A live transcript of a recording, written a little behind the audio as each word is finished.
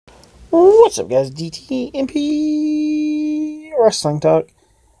What's up, guys? DTMP Wrestling Talk.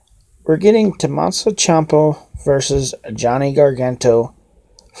 We're getting Tommaso Ciampa versus Johnny Gargano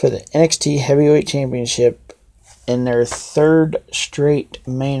for the NXT Heavyweight Championship in their third straight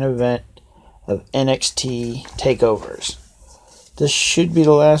main event of NXT Takeovers. This should be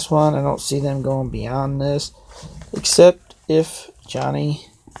the last one. I don't see them going beyond this, except if Johnny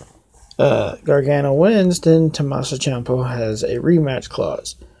Gargano wins, then Tommaso Ciampa has a rematch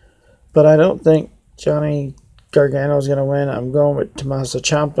clause. But I don't think Johnny Gargano is going to win. I'm going with Tommaso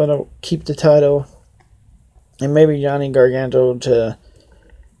Ciampa to keep the title. And maybe Johnny Gargano to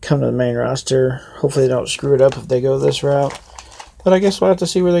come to the main roster. Hopefully they don't screw it up if they go this route. But I guess we'll have to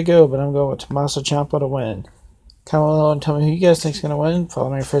see where they go. But I'm going with Tommaso Ciampa to win. Comment below and tell me who you guys think is going to win. Follow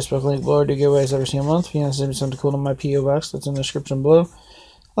my Facebook link below. Do giveaways every single month. If you want to send me something cool to my P.O. Box, that's in the description below.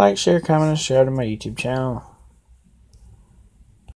 Like, share, comment, and subscribe to my YouTube channel.